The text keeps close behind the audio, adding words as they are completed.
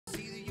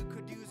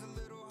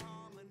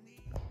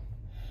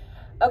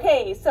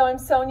Okay, so I'm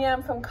Sonia.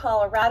 I'm from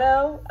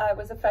Colorado. I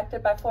was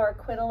affected by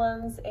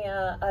fluoroquinolines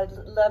and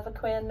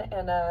Levaquin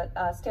and a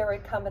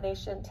steroid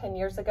combination 10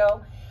 years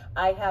ago.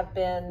 I have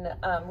been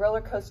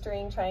roller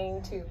coastering,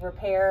 trying to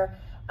repair,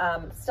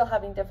 still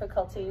having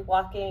difficulty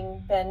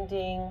walking,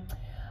 bending,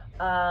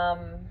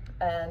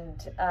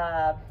 and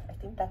I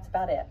think that's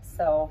about it.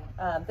 So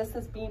this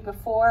is me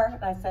before,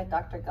 and I said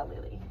Dr.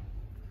 Ghalili.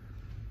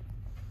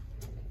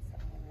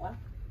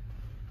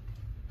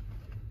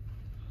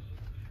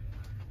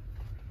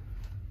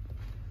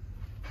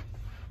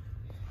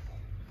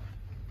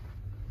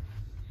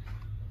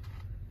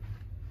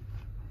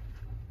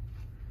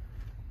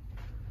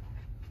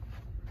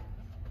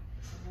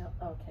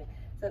 Okay,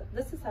 so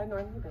this is how I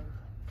normally bend.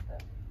 So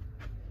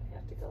I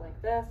have to go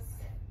like this,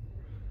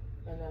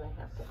 and then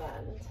I have to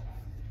bend,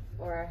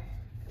 or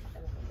I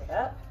pick it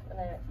up, and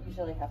I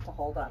usually have to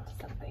hold on to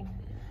something.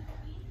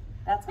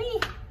 That's me.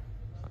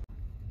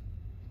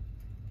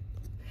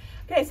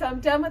 Okay, so I'm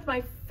done with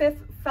my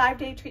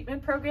 5-day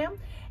treatment program,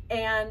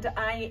 and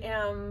I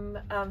am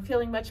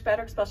feeling much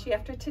better, especially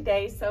after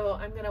today. So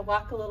I'm going to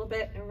walk a little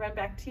bit and run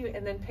back to you,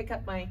 and then pick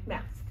up my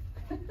mask.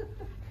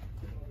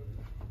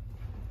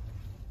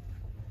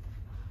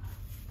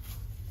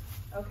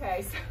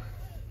 Okay, so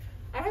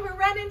I haven't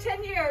run in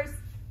 10 years,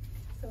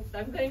 so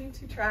I'm going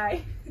to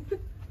try.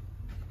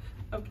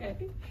 Okay,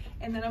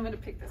 and then I'm going to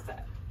pick this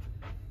up.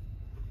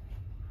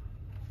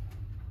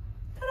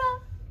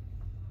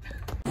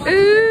 Ta-da!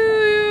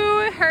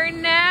 Ooh, her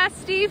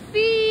nasty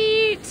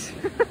feet.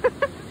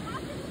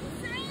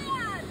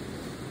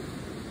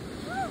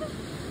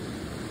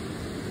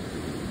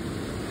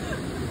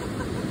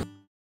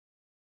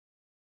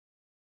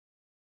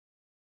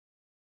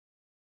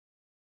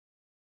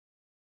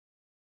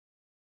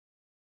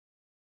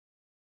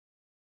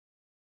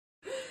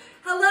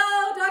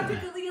 Hello, Dr.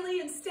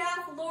 Ghalili and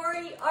staff,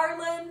 Lori,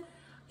 Arlen.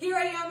 Here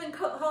I am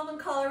home in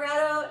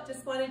Colorado.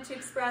 Just wanted to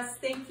express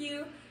thank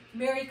you.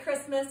 Merry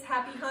Christmas,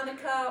 Happy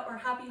Hanukkah, or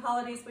Happy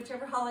Holidays,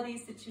 whichever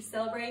holidays that you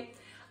celebrate.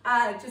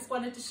 Just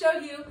wanted to show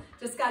you,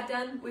 just got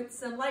done with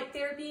some light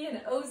therapy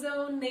and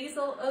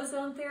nasal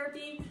ozone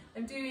therapy.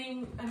 I'm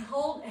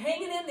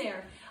hanging in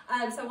there.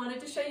 So I wanted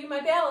to show you my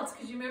balance,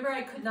 because you remember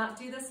I could not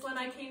do this when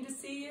I came to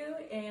see you,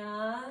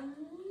 and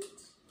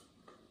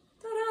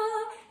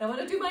ta-da! I want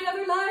to do my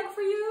other leg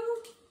for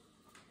you.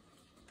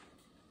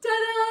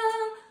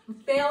 Ta-da!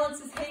 Balance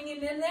is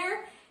hanging in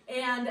there,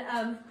 and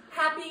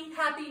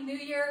happy New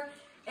Year,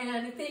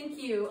 and thank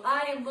you.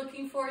 I am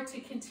looking forward to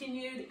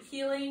continued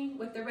healing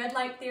with the red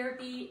light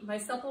therapy, my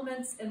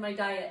supplements, and my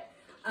diet.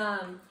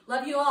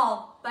 Love you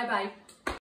all. Bye-bye.